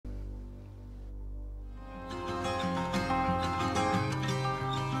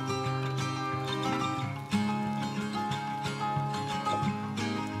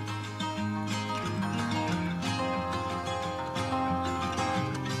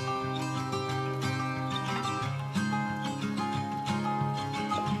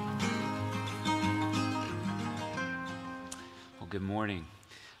Good morning.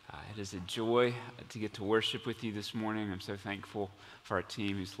 It is a joy to get to worship with you this morning. I'm so thankful for our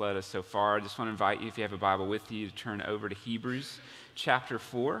team who's led us so far. I just want to invite you, if you have a Bible with you, to turn over to Hebrews chapter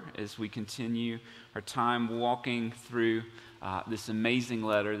 4 as we continue our time walking through this amazing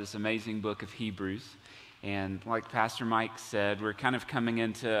letter, this amazing book of Hebrews. And like Pastor Mike said, we're kind of coming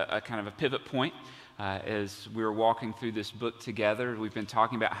into a pivot point as we're walking through this book together. We've been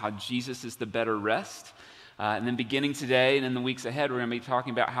talking about how Jesus is the better rest. And then beginning today and in the weeks ahead, we're going to be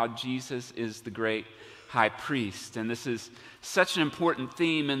talking about how Jesus is the great high priest. And this is such an important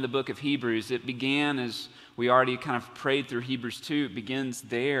theme in the book of Hebrews. It began as we already kind of prayed through Hebrews 2. It begins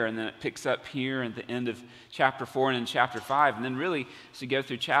there, and then it picks up here at the end of chapter 4 and in chapter 5. And then really, as you go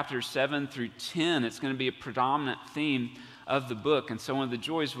through chapters 7 through 10, it's going to be a predominant theme of the book. And so one of the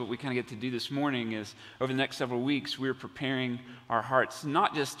joys of what we kind of get to do this morning is over the next several weeks, we're preparing our hearts,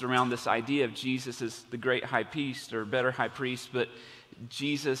 not just around this idea of Jesus as the great high priest or better high priest, but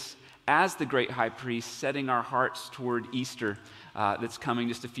Jesus as the great high priest, setting our hearts toward Easter that's coming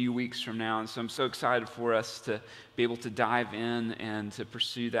just a few weeks from now. And so I'm so excited for us to be able to dive in and to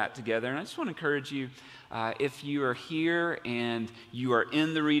pursue that together. And I just want to encourage you, if you are here and you are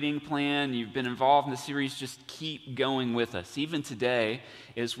in the reading plan, you've been involved in the series, just keep going with us. Even today,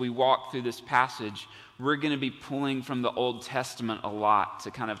 as we walk through this passage, we're going to be pulling from the Old Testament a lot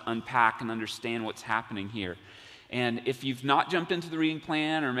to kind of unpack and understand what's happening here. And if you've not jumped into the reading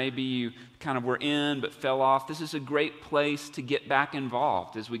plan, or maybe you kind of were in but fell off, this is a great place to get back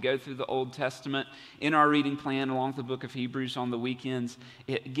involved. As we go through the Old Testament in our reading plan along with the book of Hebrews on the weekends,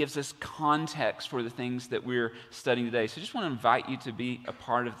 it gives us context for the things that we're studying today. So I just want to invite you to be a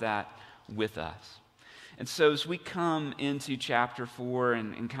part of that with us. And so as we come into chapter 4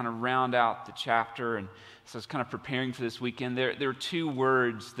 and kind of round out the chapter, and so I was kind of preparing for this weekend, there are two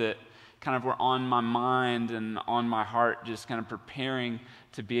words that kind of were on my mind and on my heart, just kind of preparing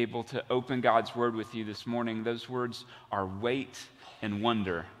to be able to open God's Word with you this morning. Those words are wait and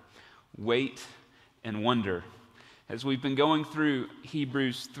wonder. Wait and wonder. As we've been going through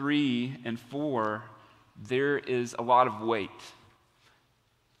Hebrews 3 and 4, there is a lot of wait.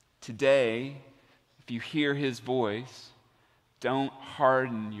 Today, if you hear His voice, don't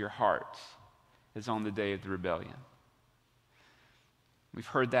harden your hearts as on the day of the rebellion. We've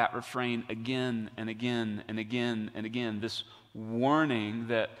heard that refrain again and again and again and again, this warning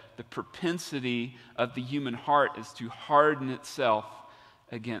that the propensity of the human heart is to harden itself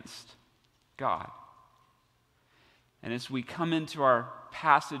against God. And as we come into our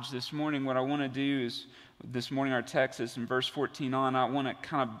passage this morning, what I want to do is, this morning our text is in verse 14 on, I want to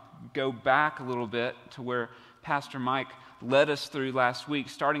kind of go back a little bit to where Pastor Mike led us through last week,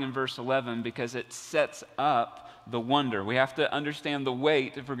 starting in verse 11, because it sets up the wonder. We have to understand the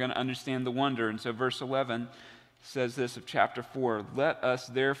wait if we're going to understand the wonder. And so verse 11 says this of chapter 4, "Let us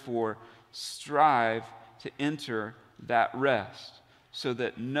therefore strive to enter that rest, so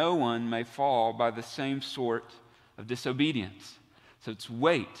that no one may fall by the same sort of disobedience." So it's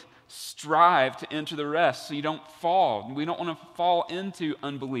wait. Strive to enter the rest so you don't fall. We don't want to fall into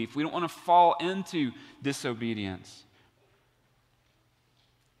unbelief. We don't want to fall into disobedience.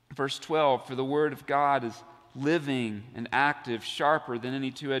 Verse 12, "For the word of God is living and active, sharper than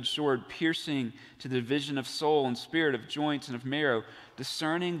any two-edged sword, piercing to the division of soul and spirit, of joints and of marrow,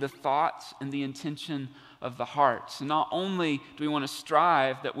 discerning the thoughts and the intention of the heart." So not only do we want to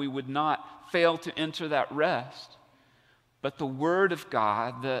strive that we would not fail to enter that rest, but the Word of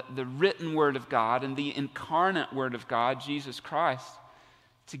God, the written Word of God and the incarnate Word of God, Jesus Christ,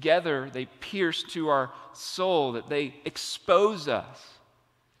 together they pierce to our soul, that they expose us,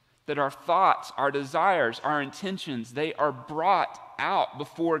 that our thoughts, our desires, our intentions, they are brought out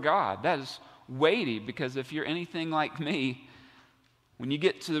before God. That is weighty, because if you're anything like me, when you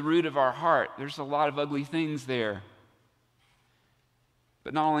get to the root of our heart, there's a lot of ugly things there.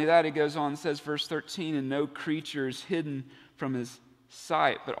 But not only that, it goes on and says, verse 13, "And no creature is hidden from His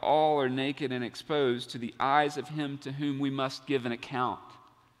sight, but all are naked and exposed to the eyes of Him to whom we must give an account."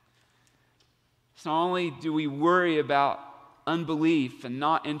 So not only do we worry about unbelief and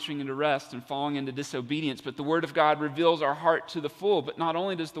not entering into rest and falling into disobedience, but the Word of God reveals our heart to the full. But not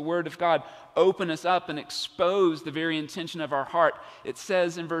only does the Word of God open us up and expose the very intention of our heart, it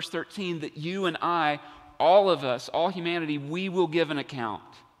says in verse 13 that you and I, all of us, all humanity, we will give an account.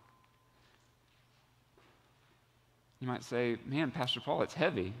 You might say, "Man, Pastor Paul, it's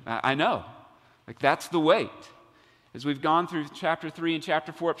heavy." I know. Like, that's the weight. As we've gone through chapter 3 and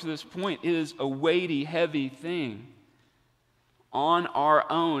chapter 4 up to this point, it is a weighty, heavy thing. On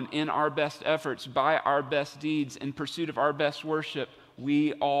our own, in our best efforts, by our best deeds, in pursuit of our best worship,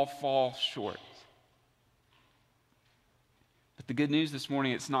 we all fall short. But The good news this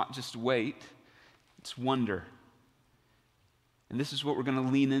morning, it's not just weight, it's wonder. And this is what we're going to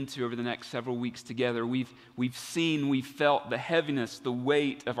lean into over the next several weeks together. We've felt the heaviness, the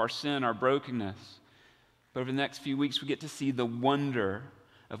weight of our sin, our brokenness. But over the next few weeks, we get to see the wonder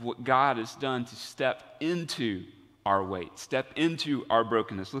of what God has done to step into our weight, step into our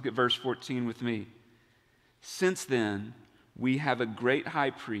brokenness. Look at verse 14 with me. Since then, we have a great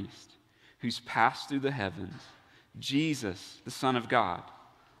high priest who's passed through the heavens, Jesus, the Son of God.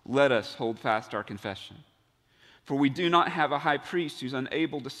 Let us hold fast our confession. For we do not have a high priest who's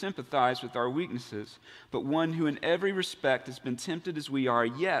unable to sympathize with our weaknesses, but one who in every respect has been tempted as we are,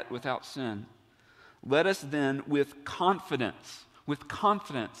 yet without sin. Let us then with confidence,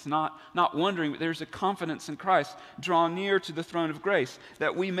 not wondering, but there's a confidence in Christ, draw near to the throne of grace,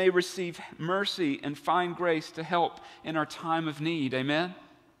 that we may receive mercy and find grace to help in our time of need. Amen?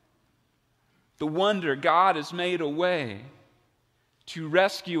 The wonder, God has made a way to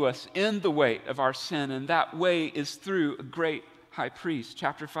rescue us in the weight of our sin, and that way is through a great high priest.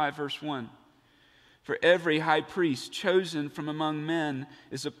 Chapter 5, verse 1. For every high priest chosen from among men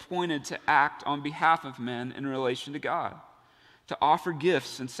is appointed to act on behalf of men in relation to God, to offer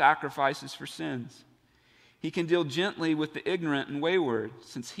gifts and sacrifices for sins. He can deal gently with the ignorant and wayward,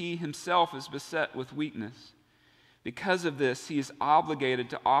 since he himself is beset with weakness. Because of this, he is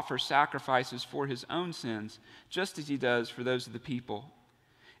obligated to offer sacrifices for his own sins, just as he does for those of the people.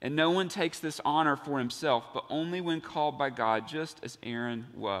 And no one takes this honor for himself, but only when called by God, just as Aaron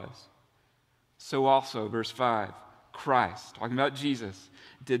was. So also, verse 5, Christ, talking about Jesus,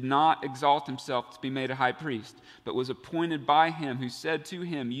 did not exalt himself to be made a high priest, but was appointed by him who said to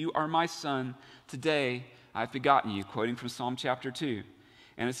him, "You are my son, today I have begotten you," quoting from Psalm chapter 2.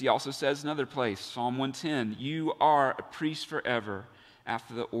 And as he also says in another place, Psalm 110, "You are a priest forever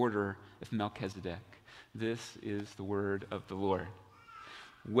after the order of Melchizedek." This is the word of the Lord.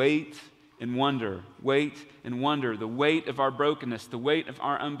 Wait and wonder, the weight of our brokenness, the weight of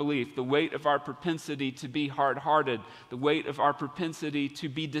our unbelief, the weight of our propensity to be hard-hearted, the weight of our propensity to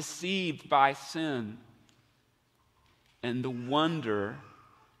be deceived by sin, and the wonder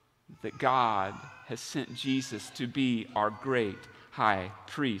that God has sent Jesus to be our great high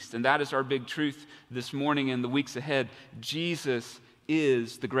priest. And that is our big truth this morning and the weeks ahead. Jesus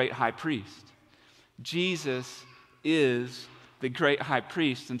is the great high priest. Jesus is the great high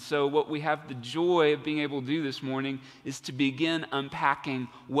priest. And so what we have the joy of being able to do this morning is to begin unpacking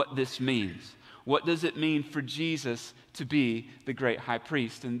what this means. What does it mean for Jesus to be the great high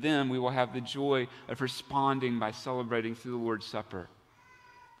priest? And then we will have the joy of responding by celebrating through the Lord's Supper,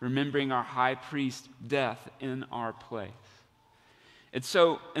 remembering our high priest's death in our place. And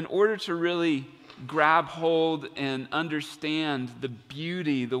so in order to really grab hold and understand the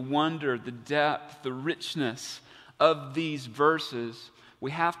beauty, the wonder, the depth, the richness of these verses,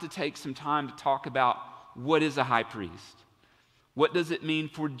 we have to take some time to talk about what is a high priest. What does it mean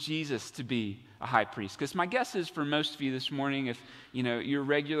for Jesus to be a high priest? Because my guess is for most of you this morning, if you're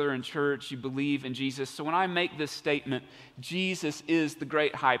regular in church, you believe in Jesus. So when I make this statement, Jesus is the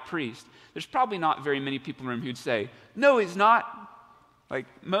great high priest, there's probably not very many people in the room who'd say, "No, he's not." Like,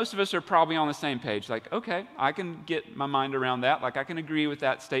 most of us are probably on the same page. Like, okay, I can get my mind around that. Like, I can agree with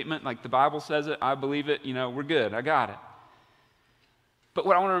that statement. Like, the Bible says it, I believe it, we're good, I got it. But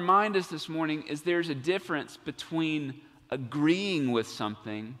what I want to remind us this morning is there's a difference between agreeing with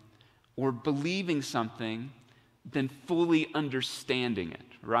something or believing something than fully understanding it,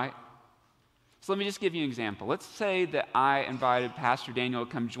 right? So let me just give you an example. Let's say that I invited Pastor Daniel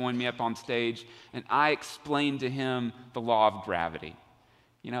to come join me up on stage, and I explained to him the law of gravity.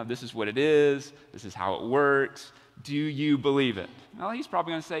 This is what it is. This is how it works. Do you believe it? Well, he's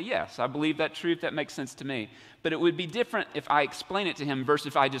probably going to say, yes, I believe that truth. That makes sense to me. But it would be different if I explain it to him versus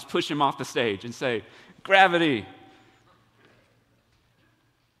if I just push him off the stage and say, gravity.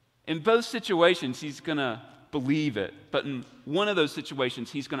 In both situations, he's going to believe it. But in one of those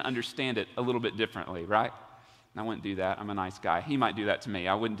situations, he's going to understand it a little bit differently, right? I wouldn't do that. I'm a nice guy. He might do that to me.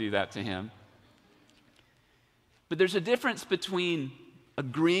 I wouldn't do that to him. But there's a difference between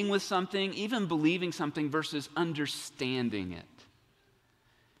agreeing with something, even believing something, versus understanding it.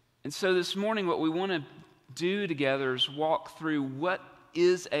 And so this morning, what we want to do together is walk through what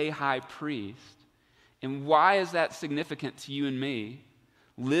is a high priest and why is that significant to you and me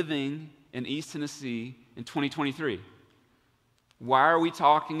living in East Tennessee in 2023. Why are we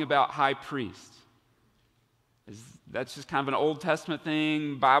talking about high priests? That's just kind of an Old Testament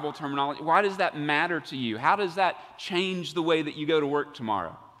thing, Bible terminology. Why does that matter to you? How does that change the way that you go to work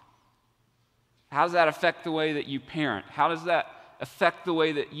tomorrow? How does that affect the way that you parent? How does that affect the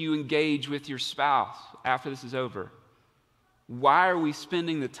way that you engage with your spouse after this is over? Why are we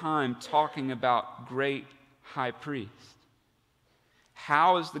spending the time talking about great high priest?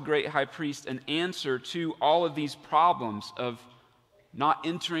 How is the great high priest an answer to all of these problems of not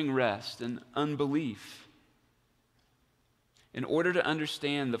entering rest and unbelief? In order to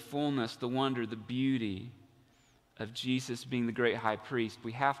understand the fullness, the wonder, the beauty of Jesus being the great high priest,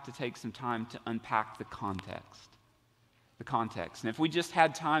 we have to take some time to unpack the context. The context. And if we just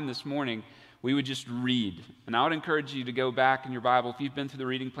had time this morning, we would just read. And I would encourage you to go back in your Bible. If you've been through the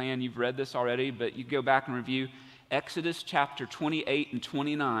reading plan, you've read this already, but you go back and review. Exodus chapter 28 and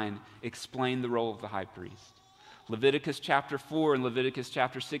 29 explain the role of the high priest. Leviticus chapter 4 and Leviticus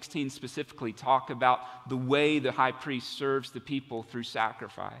chapter 16 specifically talk about the way the high priest serves the people through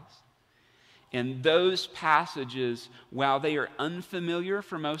sacrifice. And those passages, while they are unfamiliar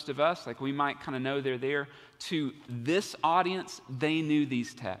for most of us, like we might kind of know they're there, to this audience, they knew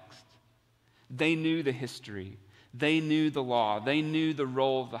these texts. They knew the history. They knew the law. They knew the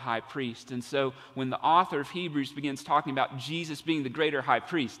role of the high priest. And so when the author of Hebrews begins talking about Jesus being the greater high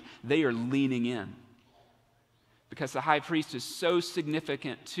priest, they are leaning in. Because the high priest is so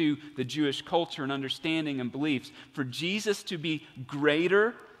significant to the Jewish culture and understanding and beliefs. For Jesus to be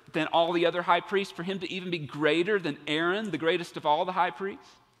greater than all the other high priests, for him to even be greater than Aaron, the greatest of all the high priests,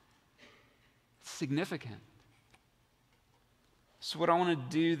 it's significant. So what I want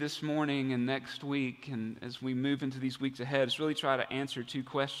to do this morning and next week, and as we move into these weeks ahead, is really try to answer two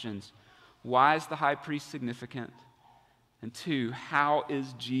questions. Why is the high priest significant? And two, how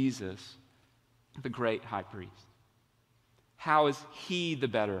is Jesus the great high priest? How is he the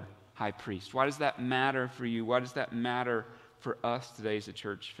better high priest? Why does that matter for you? Why does that matter for us today as a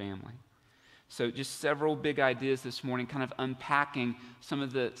church family? So just several big ideas this morning, kind of unpacking some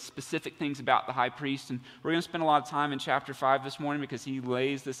of the specific things about the high priest. And we're going to spend a lot of time in chapter 5 this morning because he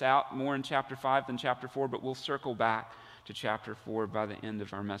lays this out more in chapter 5 than chapter 4, but we'll circle back to chapter 4 by the end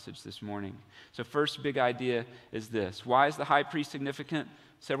of our message this morning. So first big idea is this. Why is the high priest significant?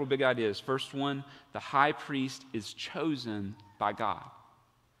 Several big ideas. First one, the high priest is chosen by God.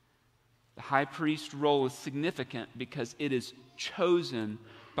 The high priest role is significant because it is chosen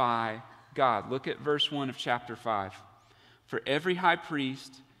by God. Look at verse 1 of chapter 5. For every high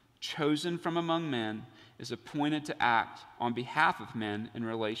priest chosen from among men is appointed to act on behalf of men in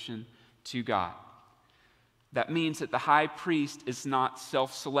relation to God. That means that the high priest is not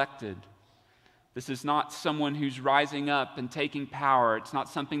self-selected. This is not someone who's rising up and taking power. It's not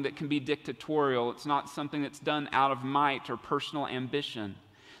something that can be dictatorial. It's not something that's done out of might or personal ambition.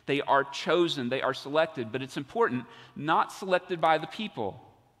 They are chosen, they are selected, but it's important, not selected by the people.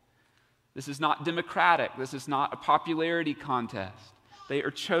 This is not democratic. This is not a popularity contest. They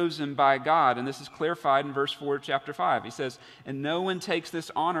are chosen by God, and this is clarified in verse 4 of chapter 5. He says, and no one takes this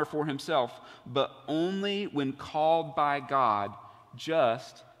honor for himself, but only when called by God,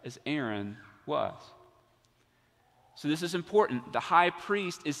 just as Aaron was. So this is important. The high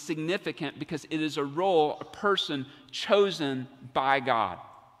priest is significant because it is a role, a person chosen by God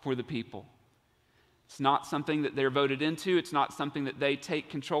for the people. It's not something that they're voted into. It's not something that they take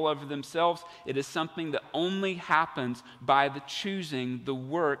control over themselves. It is something that only happens by the choosing the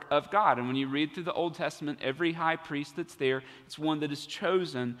work of God. And when you read through the Old Testament, every high priest that's there, it's one that is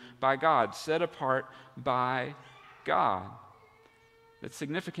chosen by God, set apart by God. That's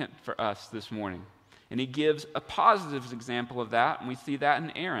significant for us this morning. And he gives a positive example of that, and we see that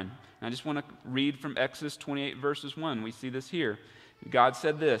in Aaron. And I just want to read from Exodus 28, verses 1. We see this here. God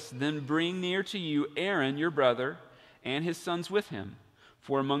said this, then bring near to you Aaron, your brother, and his sons with him,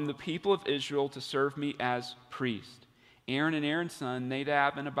 for among the people of Israel to serve me as priest. Aaron and Aaron's son,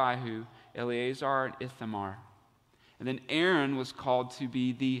 Nadab and Abihu, Eleazar and Ithamar. And then Aaron was called to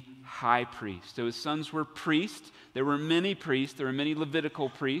be the high priest. So his sons were priests. There were many priests. There were many Levitical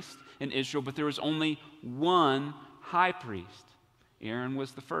priests in Israel, but there was only one high priest. Aaron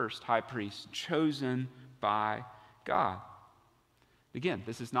was the first high priest, chosen by God. Again,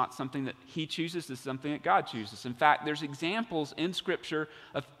 this is not something that he chooses. This is something that God chooses. In fact, there's examples in Scripture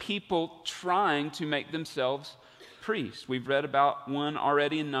of people trying to make themselves priests. We've read about one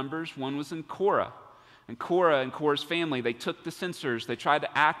already in Numbers. One was in Korah. And Korah's family, they took the censers. They tried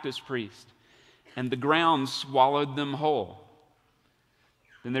to act as priests. And the ground swallowed them whole.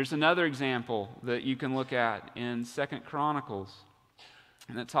 Then there's another example that you can look at in 2 Chronicles.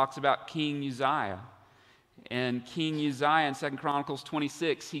 And it talks about King Uzziah. And King Uzziah in 2 Chronicles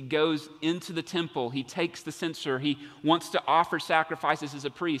 26, he goes into the temple. He takes the censer. He wants to offer sacrifices as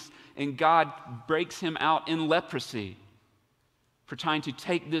a priest. And God breaks him out in leprosy for trying to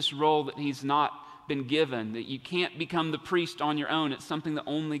take this role that he's not been given, that you can't become the priest on your own. It's something that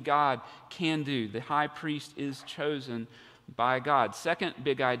only God can do. The high priest is chosen by God. Second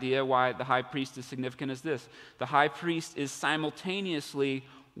big idea why the high priest is significant is this. The high priest is simultaneously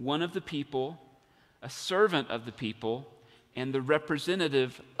one of the people, a servant of the people, and the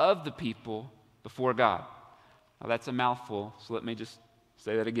representative of the people before God. Now that's a mouthful, so let me just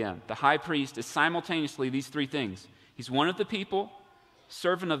say that again. The high priest is simultaneously these three things. He's one of the people,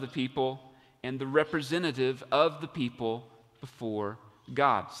 servant of the people, and the representative of the people before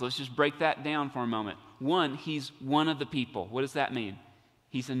God. So let's just break that down for a moment. One, he's one of the people. What does that mean?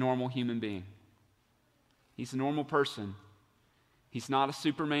 He's a normal human being. He's a normal person. He's not a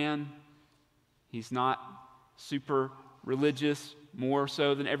Superman. He's not super religious, more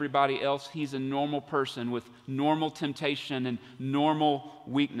so than everybody else. He's a normal person with normal temptation and normal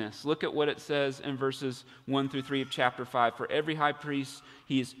weakness. Look at what it says in verses 1 through 3 of chapter 5. For every high priest,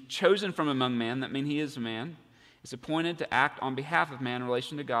 he is chosen from among men. That means he is a man. Is appointed to act on behalf of man in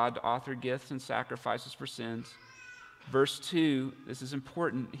relation to God, to offer gifts and sacrifices for sins. Verse 2, this is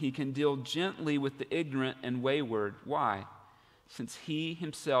important. He can deal gently with the ignorant and wayward. Why? Since he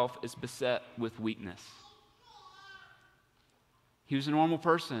himself is beset with weakness. He was a normal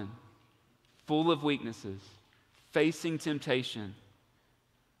person, full of weaknesses, facing temptation.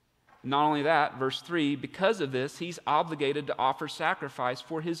 Not only that, verse 3, because of this, he's obligated to offer sacrifice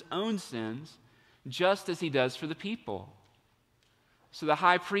for his own sins, just as he does for the people. So the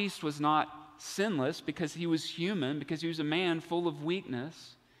high priest was not sinless because he was human, because he was a man full of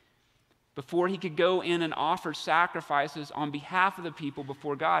weakness. Before he could go in and offer sacrifices on behalf of the people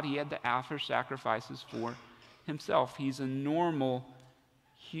before God, he had to offer sacrifices for himself. He's a normal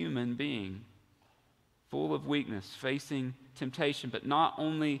human being, full of weakness, facing temptation. But not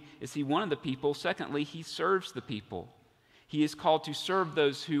only is he one of the people, secondly, he serves the people. He is called to serve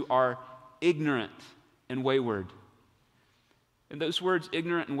those who are ignorant and wayward. And those words,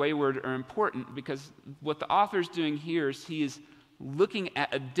 ignorant and wayward, are important because what the author is doing here is he is looking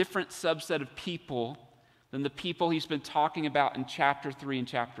at a different subset of people than the people he's been talking about in chapter 3 and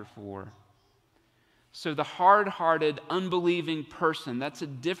chapter 4. So the hard-hearted, unbelieving person, that's a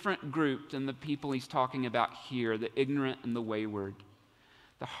different group than the people he's talking about here, the ignorant and the wayward.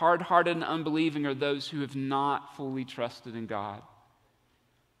 The hard-hearted and unbelieving are those who have not fully trusted in God.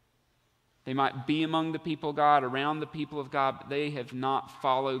 They might be among the people of God, around the people of God, but they have not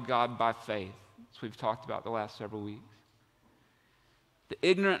followed God by faith, as we've talked about the last several weeks. The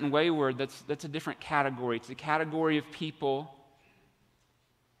ignorant and wayward, that's a different category. It's a category of people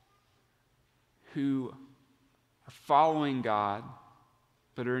who are following God,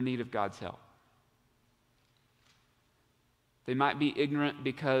 but are in need of God's help. They might be ignorant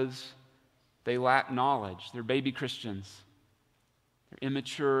because they lack knowledge. They're baby Christians. They're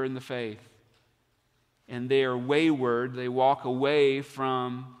immature in the faith. And they are wayward. They walk away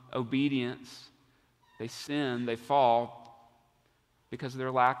from obedience. They sin, they fall because of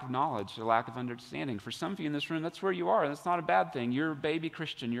their lack of knowledge, their lack of understanding. For some of you in this room, that's where you are. That's not a bad thing. You're a baby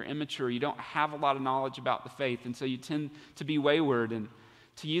Christian. You're immature. You don't have a lot of knowledge about the faith, and so you tend to be wayward. And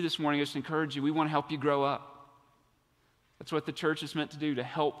to you this morning, I just encourage you, we want to help you grow up. That's what the church is meant to do, to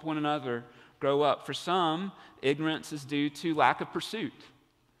help one another grow up. For some, ignorance is due to lack of pursuit.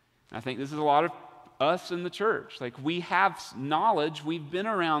 And I think this is a lot of us in the church. Like, we have knowledge. We've been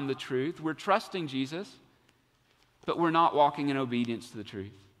around the truth. We're trusting Jesus. But we're not walking in obedience to the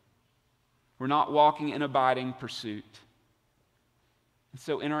truth. We're not walking in abiding pursuit. And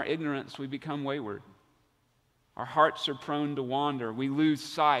so in our ignorance, we become wayward. Our hearts are prone to wander. We lose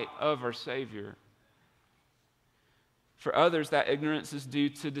sight of our Savior. For others, that ignorance is due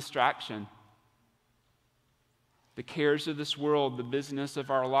to distraction. The cares of this world, the business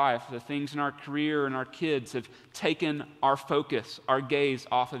of our life, the things in our career and our kids have taken our focus, our gaze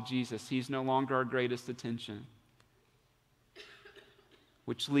off of Jesus. He's no longer our greatest attention,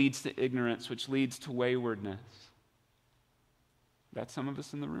 which leads to ignorance, which leads to waywardness. That's some of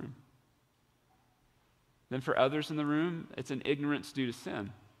us in the room. Then for others in the room, it's an ignorance due to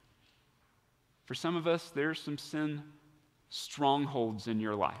sin. For some of us, there's some sin strongholds in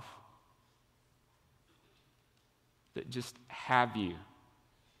your life that just have you.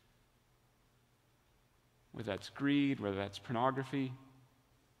 Whether that's greed, whether that's pornography,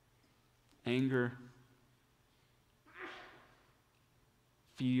 anger,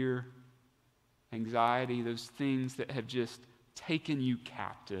 fear, anxiety, those things that have just taken you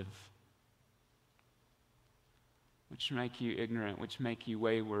captive, which make you ignorant, which make you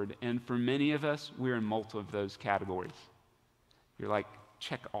wayward. And for many of us, we're in multiple of those categories. You're like,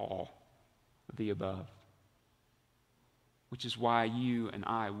 check all of the above. Which is why you and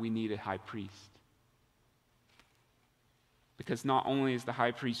we need a high priest. Because not only is the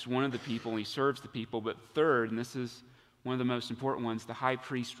high priest one of the people, he serves the people, but third, and this is one of the most important ones, the high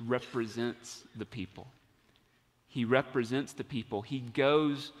priest represents the people. He represents the people. He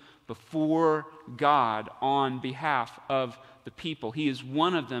goes before God on behalf of the people. He is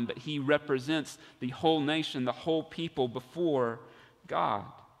one of them, but he represents the whole nation, the whole people before God.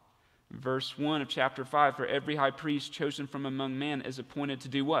 Verse 1 of chapter 5, for every high priest chosen from among men is appointed to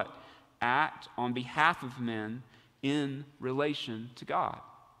do what? Act on behalf of men in relation to God.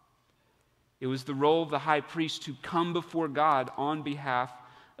 It was the role of the high priest to come before God on behalf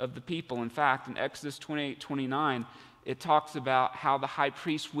of the people. In fact, in Exodus 28:29, it talks about how the high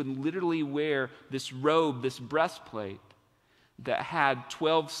priest would literally wear this robe, this breastplate, that had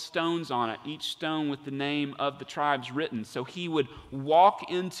 12 stones on it, each stone with the name of the tribes written. So he would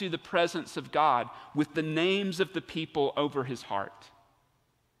walk into the presence of God with the names of the people over his heart.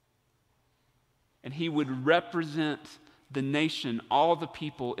 And he would represent the nation, all the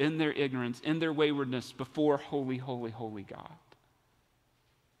people, in their ignorance, in their waywardness, before holy, holy, holy God.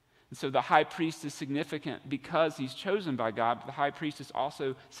 And so the high priest is significant because he's chosen by God, but the high priest is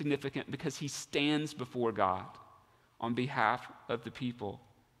also significant because he stands before God on behalf of the people.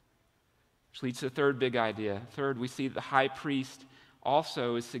 Which leads to the third big idea. Third, we see the high priest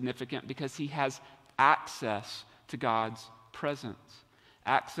also is significant because he has access to God's presence.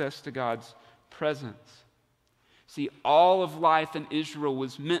 Access to God's presence. See, all of life in Israel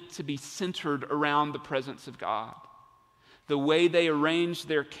was meant to be centered around the presence of God. The way they arranged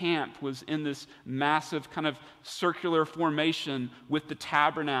their camp was in this massive kind of circular formation with the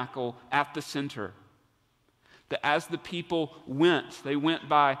tabernacle at the center. That as the people went, they went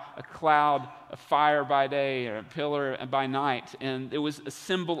by a cloud, a fire by day, or a pillar by night, and it was a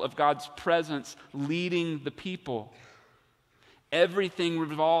symbol of God's presence leading the people. Everything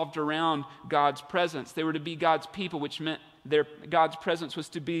revolved around God's presence. They were to be God's people, which meant God's presence was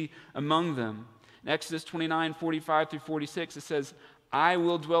to be among them. In Exodus 29:45-46, it says, I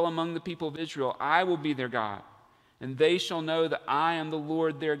will dwell among the people of Israel. I will be their God. And they shall know that I am the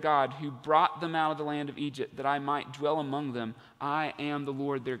Lord their God, who brought them out of the land of Egypt, that I might dwell among them. I am the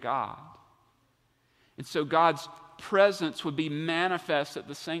Lord their God. And so God's presence would be manifest at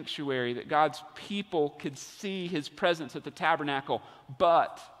the sanctuary, that God's people could see his presence at the tabernacle,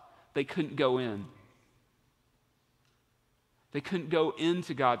 but they couldn't go in. They couldn't go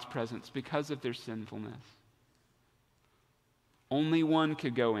into God's presence because of their sinfulness. Only one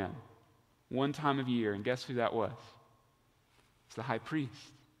could go in, one time of year, and guess who that was? It's the high priest.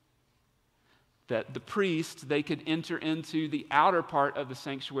 That the priest, they could enter into the outer part of the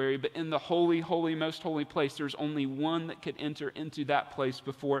sanctuary, but in the holy, holy, most holy place, there's only one that could enter into that place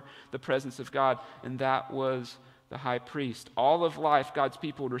before the presence of God, and that was the high priest. All of life, God's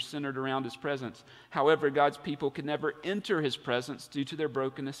people were centered around his presence. However, God's people could never enter his presence due to their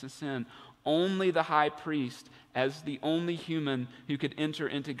brokenness and sin. Only the high priest, as the only human who could enter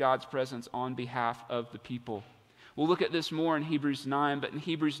into God's presence on behalf of the people. We'll look at this more in Hebrews 9, but in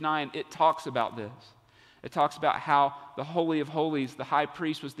Hebrews 9, it talks about this. It talks about how the Holy of Holies, the high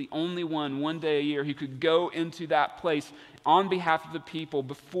priest, was the only one day a year who could go into that place on behalf of the people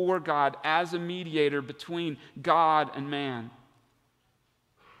before God as a mediator between God and man.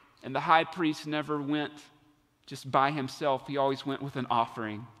 And the high priest never went just by himself. He always went with an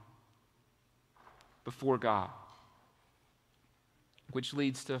offering before God. Which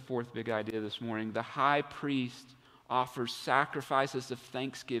leads to a fourth big idea this morning. The high priest offers sacrifices of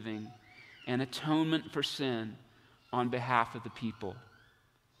thanksgiving and atonement for sin on behalf of the people.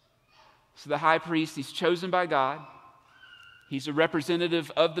 So the high priest, he's chosen by God. He's a representative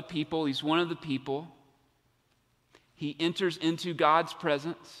of the people. He's one of the people. He enters into God's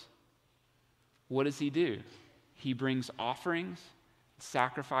presence. What does he do? He brings offerings,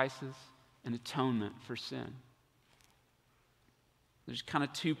 sacrifices, and atonement for sin. There's kind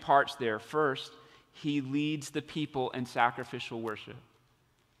of two parts there. First, he leads the people in sacrificial worship.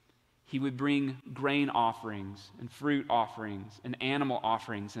 He would bring grain offerings and fruit offerings and animal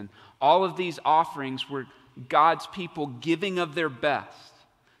offerings. And all of these offerings were God's people giving of their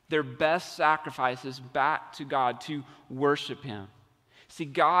best sacrifices back to God to worship him. See,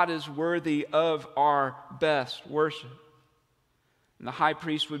 God is worthy of our best worship. And the high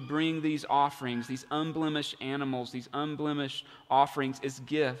priest would bring these offerings, these unblemished animals, these unblemished offerings as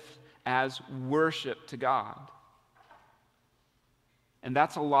gift, as worship to God. And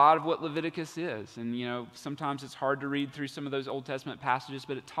that's a lot of what Leviticus is. And, sometimes it's hard to read through some of those Old Testament passages,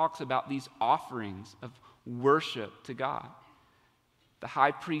 but it talks about these offerings of worship to God. The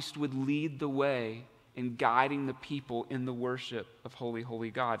high priest would lead the way in guiding the people in the worship of holy, holy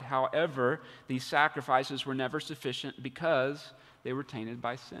God. However, these sacrifices were never sufficient because they were tainted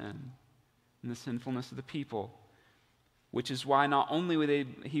by sin and the sinfulness of the people. which is why not only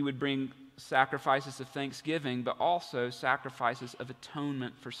he would bring sacrifices of thanksgiving, but also sacrifices of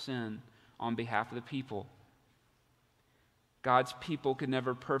atonement for sin on behalf of the people. God's people could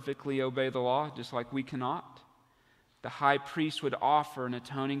never perfectly obey the law, just like we cannot. The high priest would offer an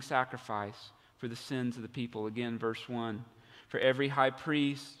atoning sacrifice for the sins of the people. Again, verse 1. For every high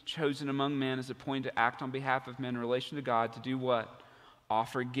priest chosen among men is appointed to act on behalf of men in relation to God, to do what?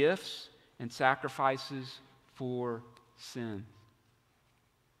 Offer gifts and sacrifices for sin.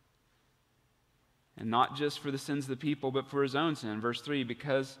 And not just for the sins of the people, but for his own sin. Verse 3,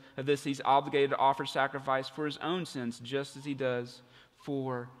 because of this, he's obligated to offer sacrifice for his own sins, just as he does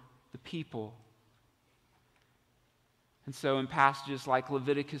for the people. And so in passages like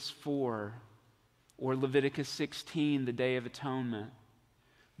Leviticus 4 or Leviticus 16, the Day of Atonement,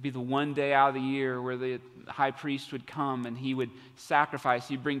 would be the one day out of the year where the high priest would come and he would sacrifice.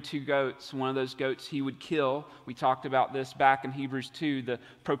 He'd bring 2 goats. One of those goats he would kill. We talked about this back in Hebrews 2, the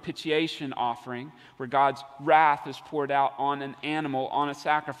propitiation offering, where God's wrath is poured out on an animal, on a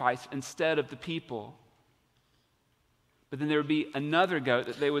sacrifice, instead of the people. But then there would be another goat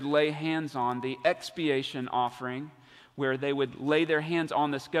that they would lay hands on, the expiation offering, where they would lay their hands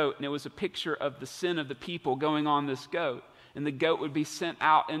on this goat, and it was a picture of the sin of the people going on this goat. And the goat would be sent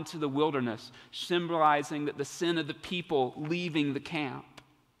out into the wilderness, symbolizing that the sin of the people leaving the camp.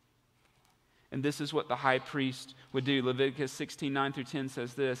 And this is what the high priest would do. Leviticus 16, 9 through 10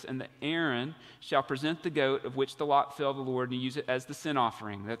 says this, and Aaron shall present the goat of which the lot fell to the Lord, and use it as the sin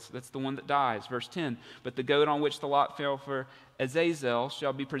offering. That's the one that dies. Verse 10, but the goat on which the lot fell for Azazel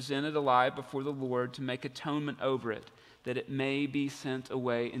shall be presented alive before the Lord to make atonement over it, that it may be sent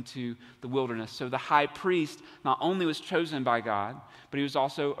away into the wilderness. So the high priest not only was chosen by God, but he was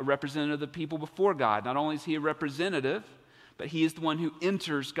also a representative of the people before God. Not only is he a representative, but he is the one who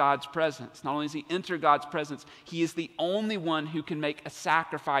enters God's presence. Not only does he enter God's presence, he is the only one who can make a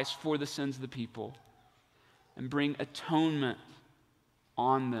sacrifice for the sins of the people and bring atonement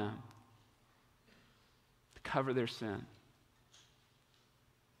on them to cover their sin.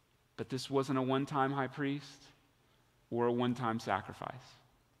 But this wasn't a one-time high priest or a one-time sacrifice.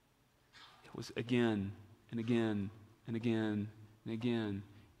 It was again and again and again and again,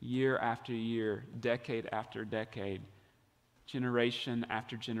 year after year, decade after decade, generation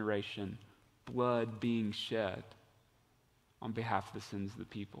after generation, blood being shed on behalf of the sins of the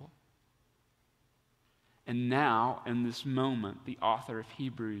people. And now, in this moment, the author of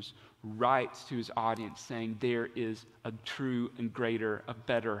Hebrews writes to his audience saying, there is a true and greater, a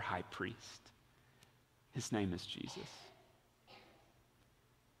better high priest. His name is Jesus.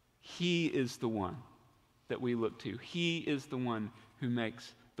 He is the one that we look to. He is the one who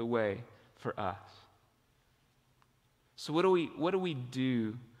makes the way for us. So what do we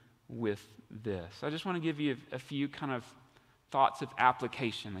do with this? I just want to give you a few kind of thoughts of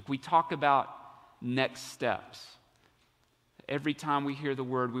application. Like we talk about next steps. Every time we hear the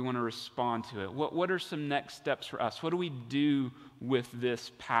word, we want to respond to it. What are some next steps for us? What do we do with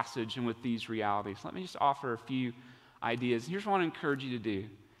this passage and with these realities? Let me just offer a few ideas. Here's what I want to encourage you to do.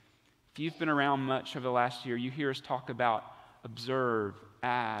 If you've been around much over the last year, you hear us talk about observe,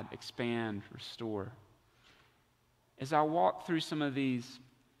 add, expand, restore. As I walk through some of these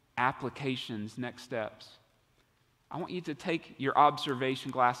applications, next steps, I want you to take your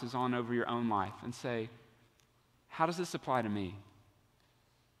observation glasses on over your own life and say, how does this apply to me?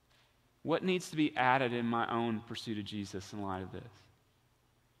 What needs to be added in my own pursuit of Jesus in light of this?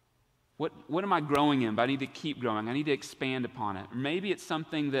 What am I growing in, but I need to keep growing. I need to expand upon it. Or maybe it's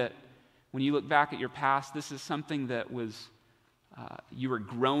something that when you look back at your past, this is something that was you were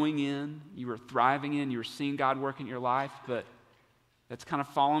growing in, you were thriving in, you were seeing God work in your life, but that's kind of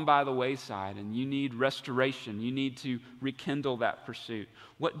fallen by the wayside, and you need restoration. You need to rekindle that pursuit.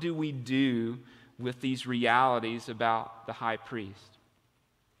 What do we do with these realities about the high priest?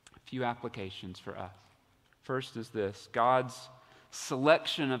 A few applications for us. First is this: God's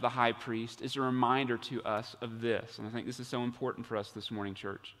selection of the high priest is a reminder to us of this, and I think this is so important for us this morning,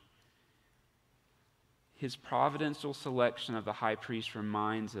 church. His providential selection of the high priest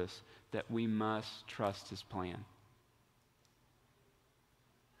reminds us that we must trust his plan.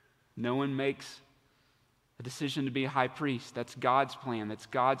 No one makes a decision to be a high priest. That's God's plan. That's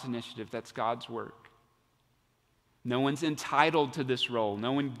God's initiative. That's God's work. No one's entitled to this role.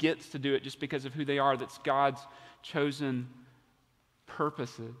 No one gets to do it just because of who they are. That's God's chosen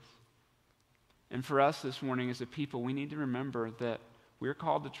purposes. And for us this morning as a people, we need to remember that we're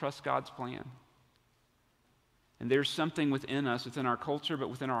called to trust God's plan. And there's something within us, within our culture, but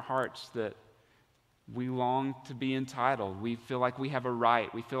within our hearts, that we long to be entitled. We feel like we have a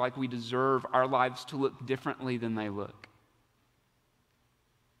right. We feel like we deserve our lives to look differently than they look.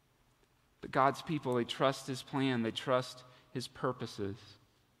 That God's people, they trust his plan, they trust his purposes.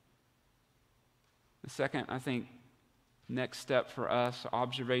 The second, I think, next step for us,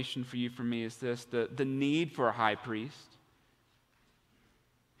 observation for you, for me, is this: the need for a high priest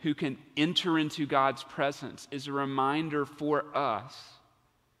who can enter into God's presence is a reminder for us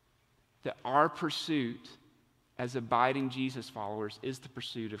that our pursuit as abiding Jesus followers is the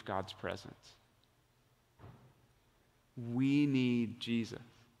pursuit of God's presence. We need Jesus.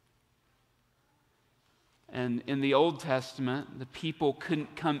 And in the Old Testament, the people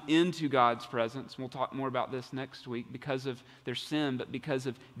couldn't come into God's presence. We'll talk more about this next week because of their sin, but because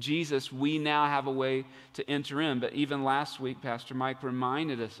of Jesus, we now have a way to enter in. But even last week, Pastor Mike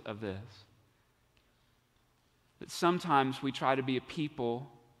reminded us of this. That sometimes we try to be a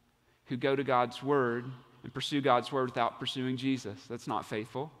people who go to God's Word and pursue God's Word without pursuing Jesus. That's not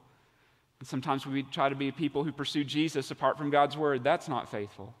faithful. And sometimes we try to be a people who pursue Jesus apart from God's Word. That's not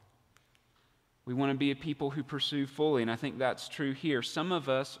faithful. We want to be a people who pursue fully, and I think that's true here. Some of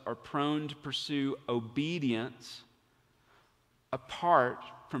us are prone to pursue obedience apart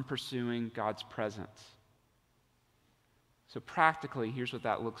from pursuing God's presence. So practically, here's what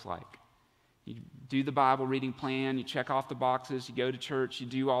that looks like. You do the Bible reading plan, you check off the boxes, you go to church, you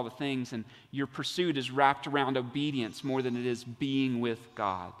do all the things, and your pursuit is wrapped around obedience more than it is being with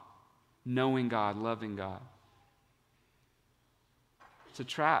God, knowing God, loving God. It's a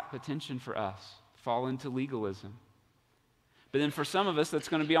trap, attention for us, fall into legalism. But then for some of us, that's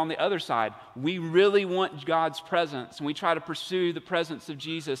going to be on the other side. We really want God's presence, and we try to pursue the presence of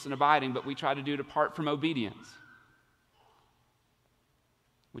Jesus and abiding, but we try to do it apart from obedience,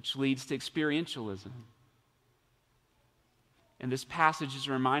 which leads to experientialism. And this passage is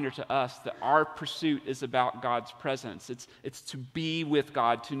a reminder to us that our pursuit is about God's presence. It's to be with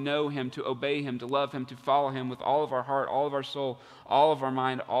God, to know him, to obey him, to love him, to follow him with all of our heart, all of our soul, all of our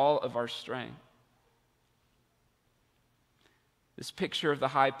mind, all of our strength. This picture of the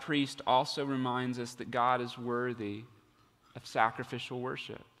high priest also reminds us that God is worthy of sacrificial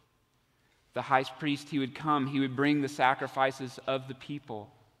worship. The high priest, he would come, he would bring the sacrifices of the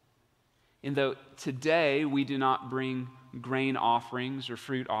people. And though today we do not bring grain offerings or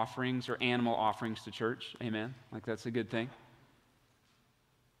fruit offerings or animal offerings to church, amen, like that's a good thing.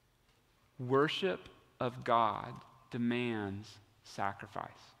 Worship of God demands sacrifice.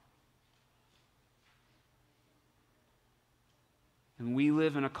 And we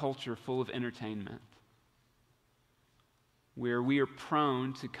live in a culture full of entertainment, where we are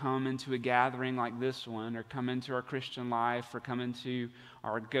prone to come into a gathering like this one, or come into our Christian life, or come into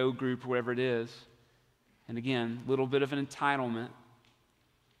our Go group, or whatever it is. And again, a little bit of an entitlement.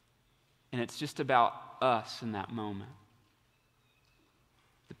 And it's just about us in that moment.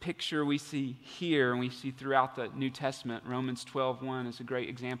 The picture we see here and we see throughout the New Testament, Romans 12:1 is a great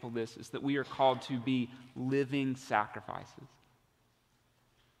example of this, is that we are called to be living sacrifices.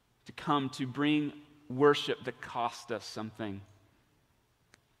 To come to bring worship that cost us something.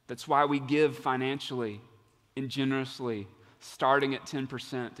 That's why we give financially and generously, starting at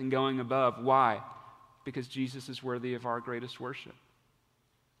 10% and going above. Why? Because Jesus is worthy of our greatest worship.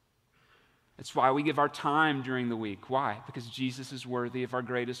 That's why we give our time during the week. Why? Because Jesus is worthy of our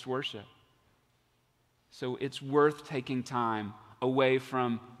greatest worship. So it's worth taking time away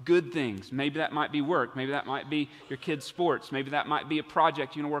from good things. Maybe that might be work. Maybe that might be your kids' sports. Maybe that might be a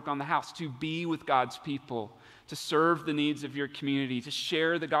project you want to work on the house, to be with God's people, to serve the needs of your community, to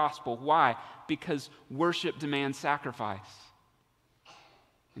share the gospel. Why? Because worship demands sacrifice.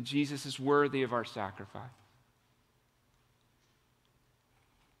 And Jesus is worthy of our sacrifice.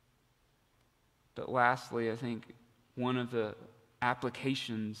 But lastly, I think one of the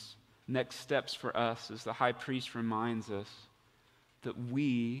applications, next steps for us, is the high priest reminds us that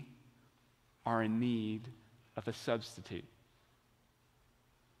we are in need of a substitute.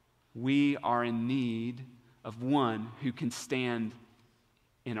 We are in need of one who can stand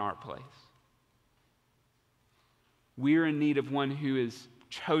in our place. We are in need of one who is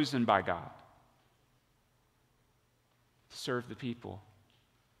chosen by God to serve the people.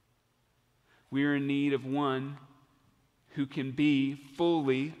 We are in need of one who can be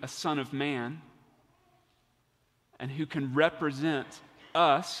fully a son of man and who can represent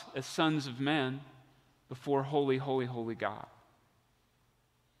us as sons of men before holy, holy, holy God.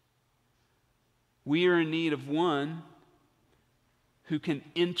 We are in need of one who can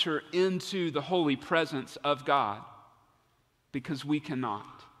enter into the holy presence of God because we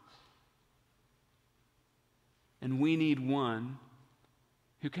cannot. And we need one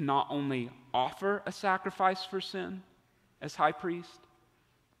who can not only offer a sacrifice for sin as high priest,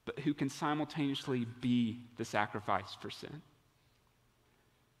 but who can simultaneously be the sacrifice for sin.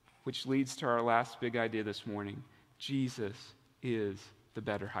 which leads to our last big idea this morning. Jesus is the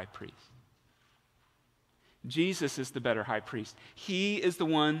better high priest. Jesus is the better high priest. He is the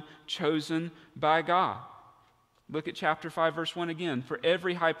one chosen by God. Look at chapter 5, verse 1 again. For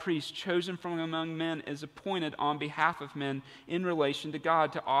every high priest chosen from among men is appointed on behalf of men in relation to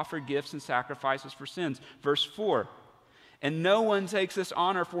God to offer gifts and sacrifices for sins. Verse 4. And no one takes this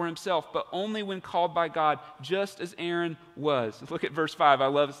honor for himself, but only when called by God, just as Aaron was. Look at verse 5. I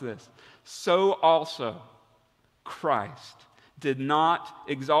love this. So also Christ did not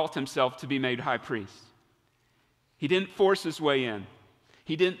exalt himself to be made high priest. He didn't force his way in.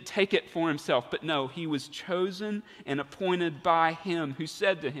 He didn't take it for himself, but no, he was chosen and appointed by him who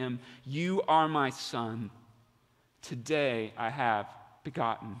said to him, "You are my son. Today I have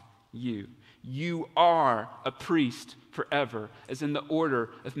begotten you." You are a priest forever, as in the order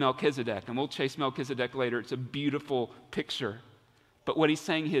of Melchizedek. And we'll chase Melchizedek later. It's a beautiful picture. But what he's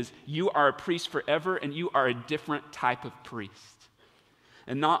saying is, you are a priest forever, and you are a different type of priest.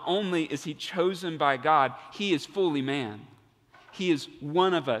 And not only is he chosen by God, he is fully man. He is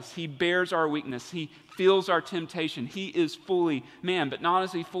one of us. He bears our weakness. He feels our temptation. He is fully man. But not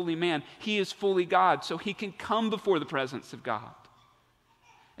as he fully man, he is fully God, so he can come before the presence of God.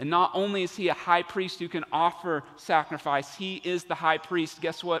 And not only is he a high priest who can offer sacrifice, he is the high priest,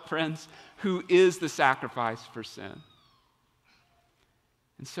 guess what, friends? Who is the sacrifice for sin.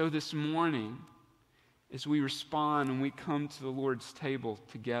 And so this morning, as we respond and we come to the Lord's table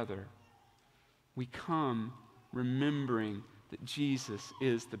together, we come remembering that Jesus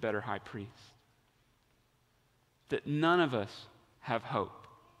is the better high priest. That none of us have hope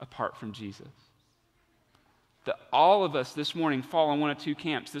apart from Jesus. That all of us this morning fall in one of two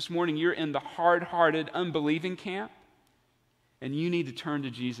camps. This morning you're in the hard-hearted, unbelieving camp, and you need to turn to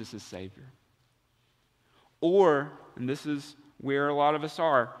Jesus as Savior. Or, and this is where a lot of us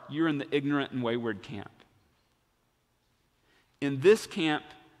are, you're in the ignorant and wayward camp. In this camp,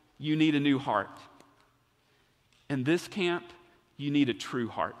 you need a new heart. In this camp, you need a true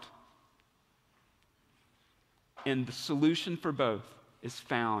heart. And the solution for both is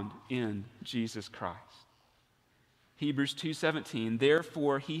found in Jesus Christ. Hebrews 2:17,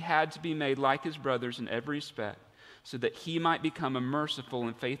 therefore he had to be made like his brothers in every respect, so that he might become a merciful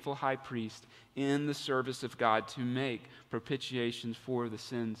and faithful high priest in the service of God to make propitiations for the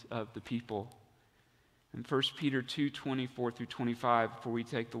sins of the people. In 1 Peter 2:24 through 25, before we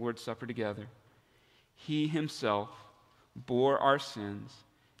take the Lord's Supper together, he himself bore our sins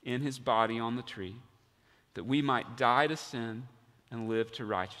in his body on the tree, that we might die to sin and live to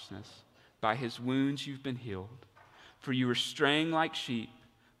righteousness. By his wounds you've been healed. For you were straying like sheep,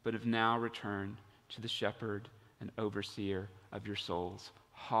 but have now returned to the shepherd and overseer of your souls.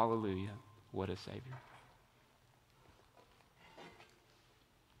 Hallelujah. What a Savior.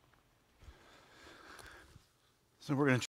 So we're going to